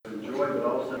joy, but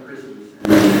also Christmas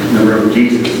in the room of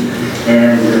Jesus.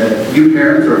 And you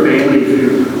parents or family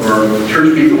or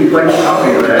church people, you'd like a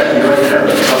copy of that. You'd like to have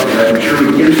a copy of that. I'm sure we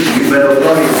can give it to you, but I'll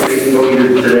probably Facebook either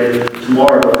today,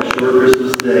 tomorrow, or short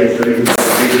Christmas day, so you can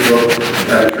Facebook,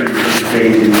 Christmas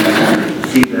page and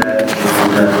see that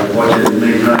and watch it as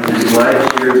many times as you like,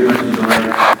 share as much as you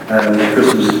like,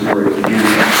 Christmas story again.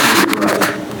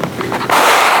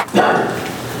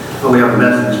 Well, we have a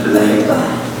message today.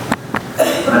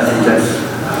 A message that's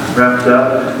wrapped up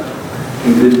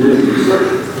in good news.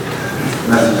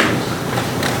 Message.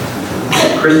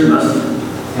 Christmas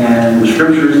and the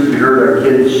scriptures we heard our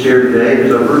kids share today.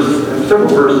 There's several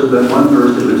verses, but one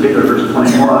verse in particular, verse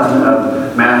 21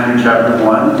 of Matthew chapter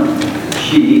 1.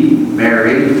 She,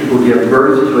 Mary, will give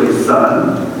birth to a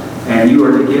son, and you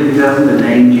are to give him the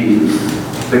name Jesus,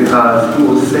 because he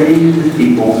will save his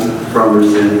people from their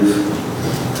sins.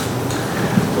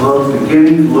 Well, it's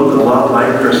beginning to look a lot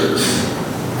like Christmas.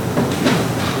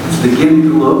 It's beginning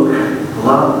to look a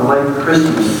lot like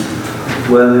Christmas,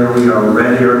 whether we are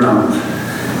ready or not.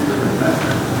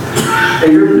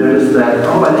 And you're going to notice that,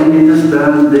 I didn't get this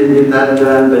done, didn't get that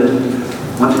done, but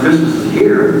once Christmas is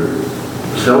here,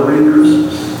 we're celebrating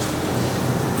Christmas.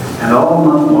 And all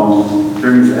month long,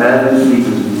 during this Advent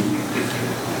season,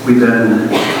 we've been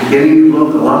beginning to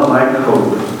look a lot like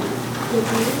hope.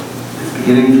 It's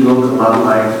beginning to look a lot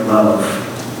like love.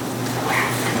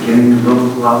 Beginning to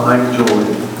look a lot like joy.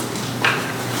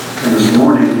 And this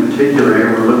morning in particular,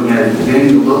 we're looking at it beginning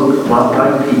to look a lot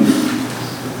like peace.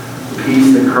 The peace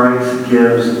that Christ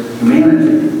gives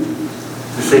humanity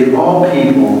to save all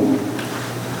people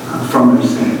from their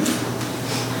sins.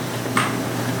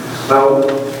 Well,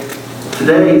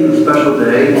 today is a special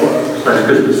day, like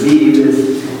Christmas Eve,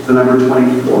 is the number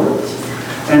 24.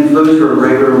 And for those who are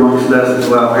regular amongst us as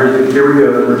well, here we go,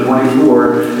 number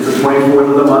 24. It's the 24th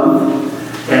of the month.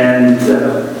 And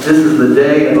this is the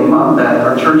day of the month that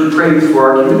our church prays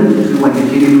for our communities. We want to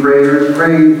continue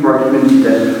praying for our community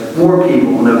that more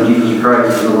people know Jesus Christ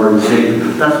as the Lord and Savior.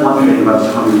 That's one thing about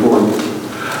the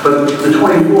 24th. But the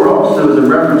 24 also is a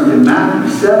reference to Matthew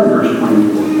 7, verse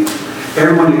 24.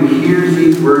 Everyone who hears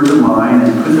these words of mine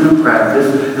and puts them in practice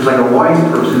is like a wise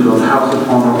person who builds a house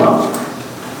upon the rock.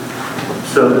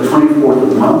 So the 24th of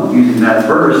the month, using that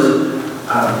verse,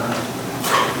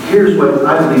 here's what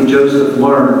I believe Joseph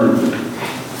learned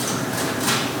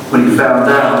when he found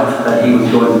out that he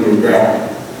was going to be a dad,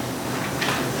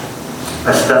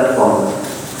 a stepfather.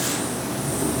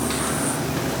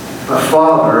 A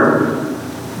father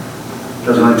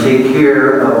is going to take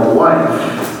care of a wife.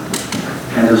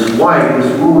 And this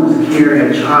woman is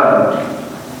carrying a child.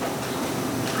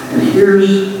 And here's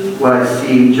what I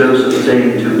see Joseph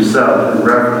saying to himself in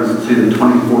reference to the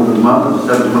 24th of the month of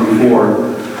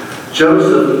 724.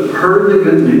 Joseph heard the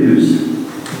good news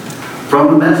from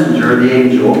the messenger, the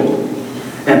angel,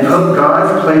 and put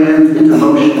God's plans into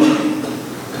motion.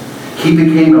 He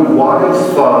became a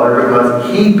wise father because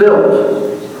he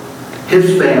built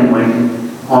his family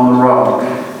on the rock,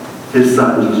 his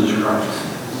son, Jesus Christ.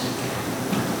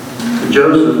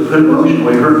 Joseph put in motion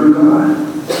what he heard from God.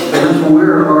 And that's what we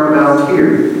are about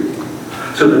here.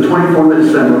 So the 24th of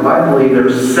December, I believe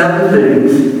there's 7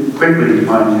 things, quickly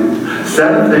mind you,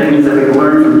 7 things that we can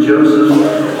learn from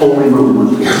Joseph's holy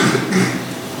movement.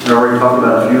 I already talked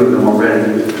about a few of them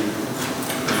already.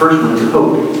 The first one is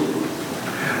hope.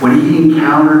 When he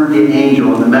encountered the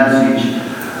angel and the message,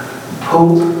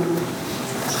 hope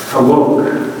awoke.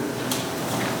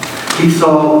 He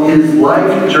saw his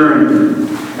life journey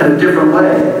in a different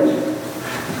way.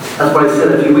 That's what I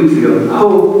said a few weeks ago.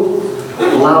 Hope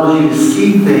allows you to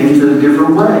see things in a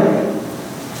different way.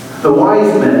 The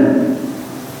wise men,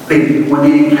 when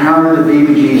they encountered the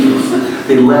baby Jesus,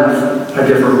 they left a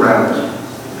different route.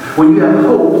 When you have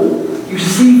hope, you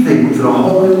see things in a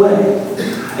whole new way.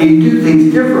 And you do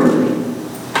things differently.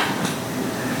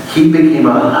 He became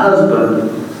a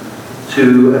husband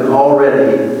to an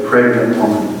already pregnant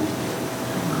woman.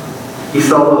 He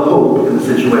saw the hope in the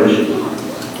situation.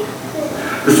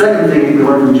 The second thing we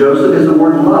learn from Joseph is the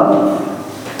word love.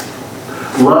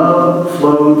 Love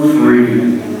flowed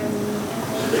free.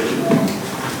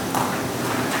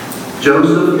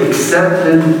 Joseph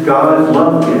accepted God's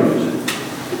love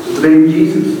gift, the baby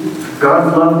Jesus.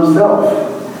 God loved himself.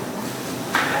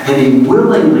 And he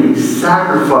willingly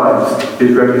sacrificed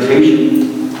his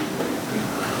reputation,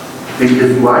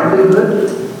 his livelihood,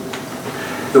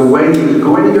 the way he was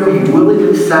going to go. He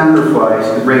willingly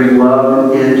sacrificed to bring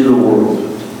love into the world.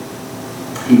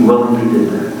 He willingly did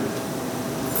that.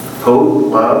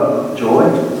 Hope, love, joy.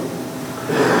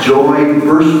 Joy,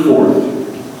 verse 4.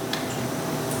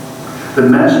 The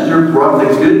messenger brought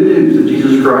the good news of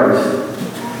Jesus Christ.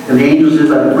 And the angel says,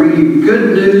 I bring you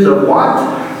good news of what?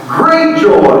 Great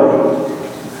joy.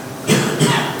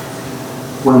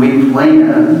 When we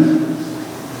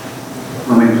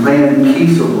plan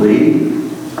peaceably,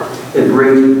 it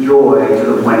brings joy to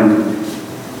the plan.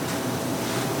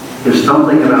 There's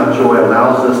something about joy that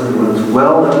allows us to, when it's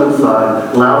well up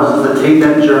inside, allows us to take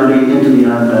that journey into the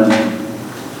unknown.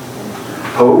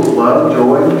 Hope, love,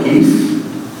 joy, peace.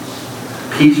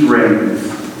 Peace reigns.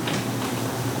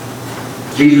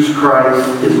 Jesus Christ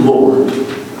is Lord.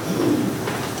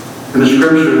 And the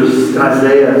scriptures in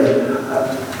Isaiah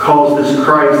calls this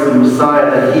Christ the Messiah,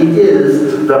 that he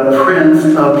is the Prince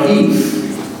of Peace.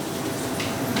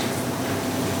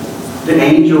 The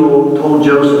angel told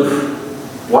Joseph,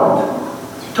 what?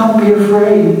 Don't be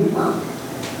afraid.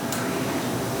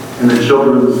 In the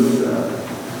children's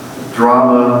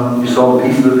drama, you saw the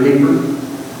pieces of paper.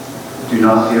 Do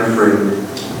not be afraid.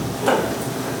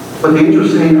 But the angel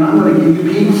is saying, I'm going to give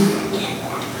you peace.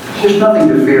 There's nothing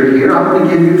to fear here. I'm going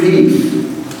to give you peace.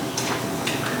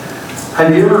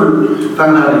 Have you ever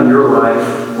found out in your life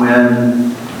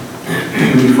when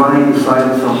you finally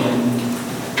decide something,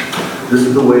 this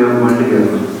is the way I'm going to go?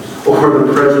 Or for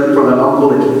the president, for the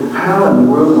uncle, how in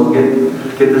the world will get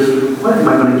this? What am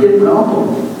I going to get my uncle?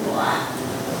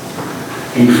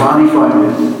 And you finally find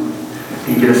it.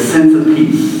 And you get a sense of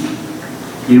peace.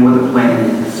 You know what the plan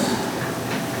is.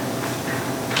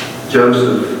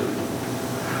 Joseph.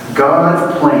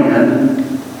 God's plan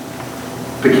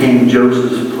became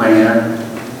Joseph's plan,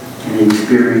 and he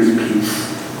experienced peace.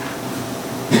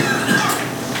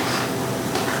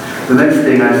 The next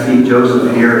thing I see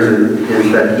Joseph here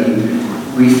is that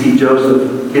we see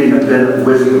Joseph getting a bit of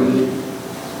wisdom.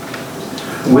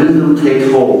 Wisdom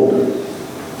takes hold.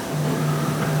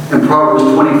 In Proverbs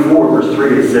 24, verse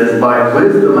 3, it says, by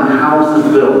wisdom a house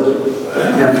is built,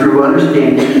 and through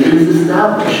understanding it is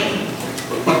established.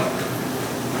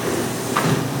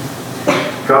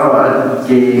 God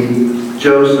gave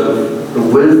Joseph the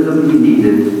wisdom he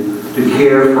needed to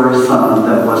care for a son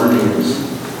that wasn't his.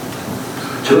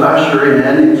 To usher in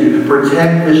and to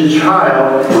protect this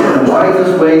child in the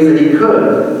wisest ways that he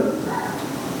could.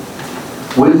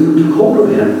 Wisdom took hold of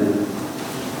him.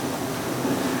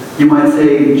 You might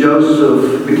say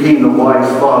Joseph became the wise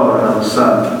father of the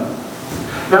son.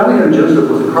 Now we know Joseph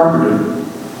was a carpenter.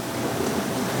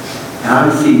 And I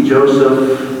see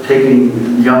Joseph taking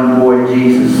the young boy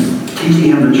Jesus,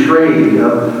 teaching him the trade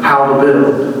of how to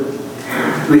build.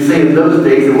 They say in those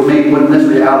days it wasn't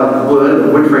necessarily out of wood,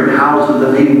 or wood frame houses,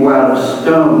 that made more out of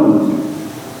stone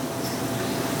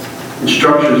and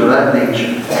structures of that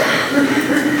nature.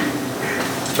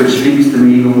 Which speaks to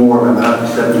me even more about the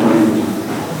 7:21.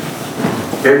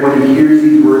 Everyone who hears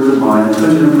these words of mine and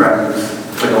puts them in practice,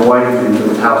 like a wise man built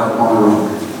his house upon the rock.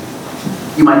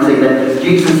 You might say that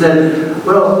Jesus said,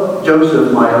 well,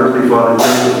 Joseph, my earthly father,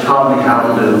 Joseph taught me how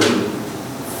to build.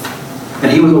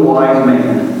 And he was a wise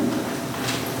man.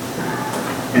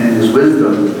 And in his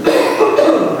wisdom,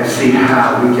 I see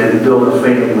how we can build a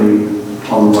family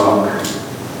on the rock.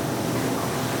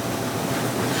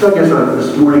 So I guess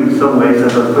this morning, in some ways,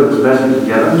 as I put this message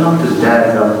together, I'm talking to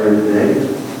dads out there today.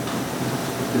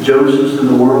 The Josephs in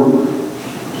the world,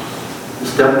 the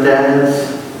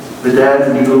stepdads, the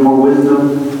dads need a little more wisdom.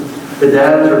 The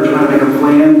dads are trying to make a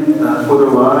plan for their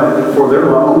lives, for their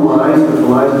own lives, for the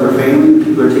lives of their family, the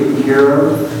people they're taking care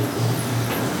of.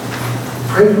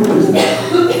 Pray for wisdom.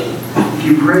 If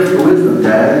you pray for wisdom,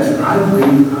 dads, I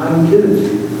believe I will give it to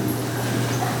you.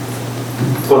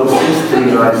 Well, the sixth thing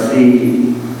that I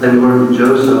see that we learn from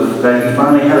Joseph, that he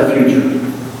finally had a future.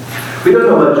 We don't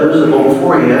know about Joseph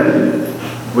beforehand.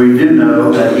 We do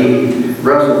know that he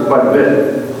wrestled quite a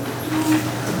bit.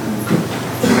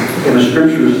 In the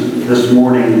scriptures this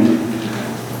morning,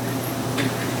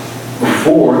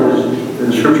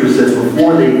 the scripture says,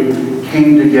 before they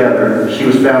came together, she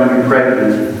was found to be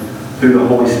pregnant through the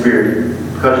Holy Spirit.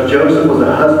 Because Joseph was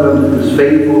a husband who was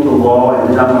faithful to the law and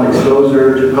did not want to expose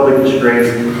her to public disgrace,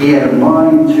 he had a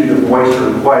mind to divorce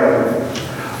her quietly.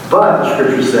 But, the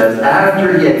scripture says,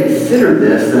 after he had considered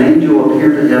this, an angel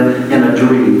appeared to him in a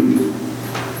dream.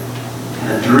 In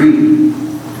a dream.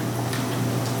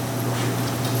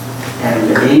 And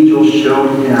the angel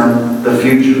showed him the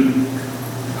future.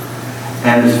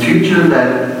 And this future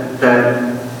that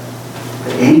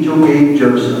the angel gave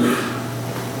Joseph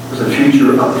was a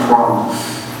future of promise.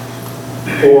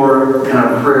 Or in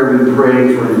our prayer we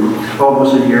prayed for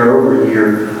almost a year, over a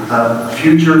year,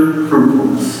 future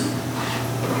fruitfulness.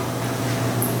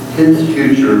 His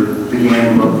future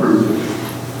began with fruitfulness.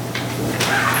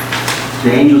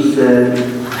 The angel said,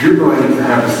 You're going to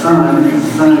have a son, and the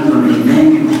son is going to be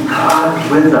named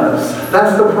God with us.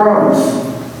 That's the promise.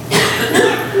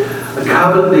 A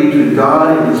covenant between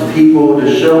God and His people to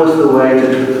show us the way,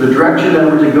 to the direction that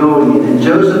we're to go in. And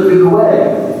Joseph knew the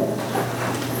way.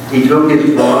 He took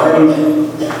his bride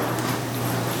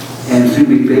and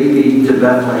soon-to-be baby to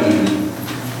Bethlehem.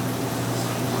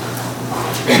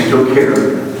 And he took care of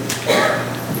her.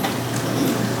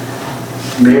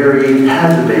 Mary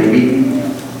had the baby.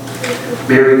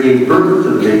 Mary gave birth to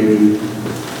the baby.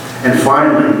 And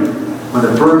finally, when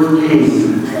the birth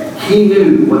came, he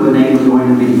knew what the name was going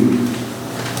to be.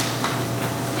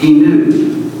 He knew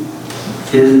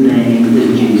his name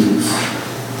is Jesus.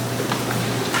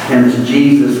 And this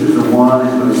Jesus is the one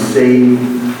who's going to save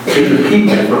the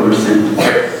people from their sins.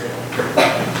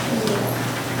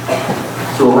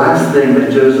 So the last thing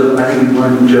that I think we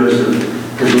learned from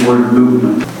Joseph is the word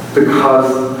movement. Because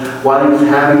while he was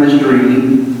having this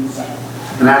dream,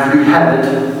 and after he had it,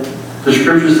 the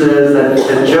scripture says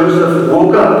that Joseph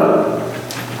woke up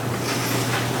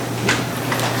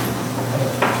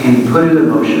and he put it in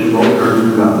motion what he heard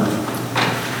from God.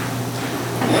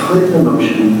 He put it in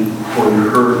motion what he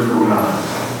heard from God.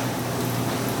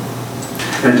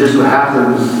 And just so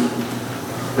happens,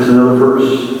 there's another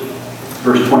verse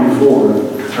 24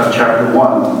 of chapter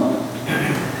 1.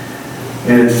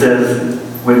 And it says,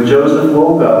 when Joseph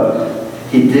woke up,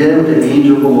 he did what the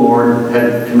angel of the Lord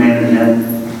had commanded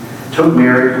him, took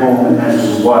Mary home as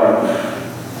his wife,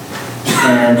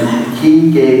 and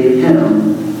he gave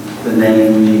him the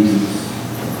name Jesus.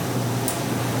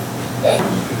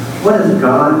 What has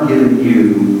God given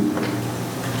you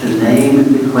to name and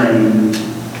to claim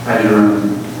as your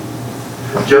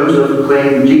own? Joseph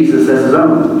claimed Jesus as his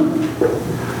own.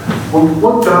 Well,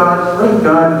 what has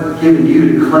God given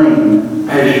you to claim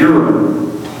as your own?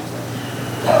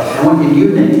 And what can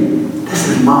you name? This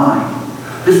is mine.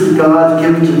 This is God's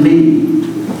given to me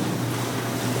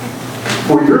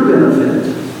for your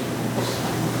benefit,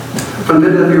 for the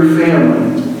benefit of your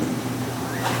family,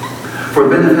 for the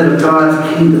benefit of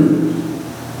God's kingdom.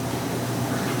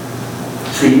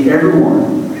 See,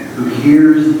 everyone who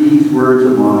hears these words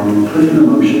of mine and puts them in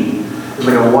motion is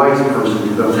like a wise person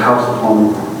who builds a house upon the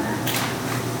rock.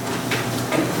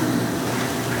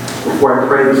 Before I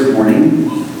pray this morning,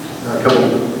 a couple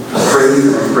of praise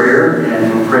and prayer, and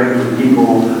we'll pray for the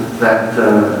people that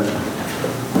are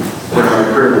on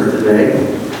our prayer list today.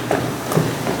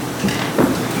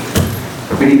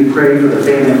 We need to pray for the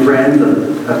family and friends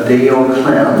of Dale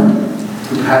Clem,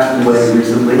 who passed away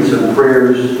recently, so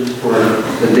prayers for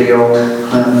the Dale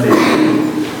Clem family.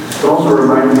 But also a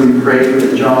reminder we pray for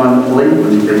the John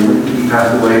Lakeland family. He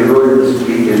passed away earlier this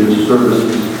week, and the service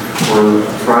for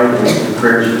Friday.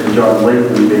 Prayers for the John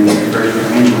Lakeland family, prayers for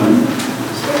Angeline.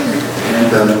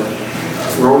 And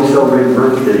we're always celebrating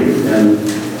birthdays, and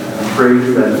praise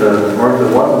that Martha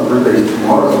Watson's birthday is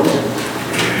tomorrow. So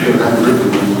happy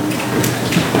birthday.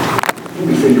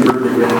 Maybe say your birthday yet.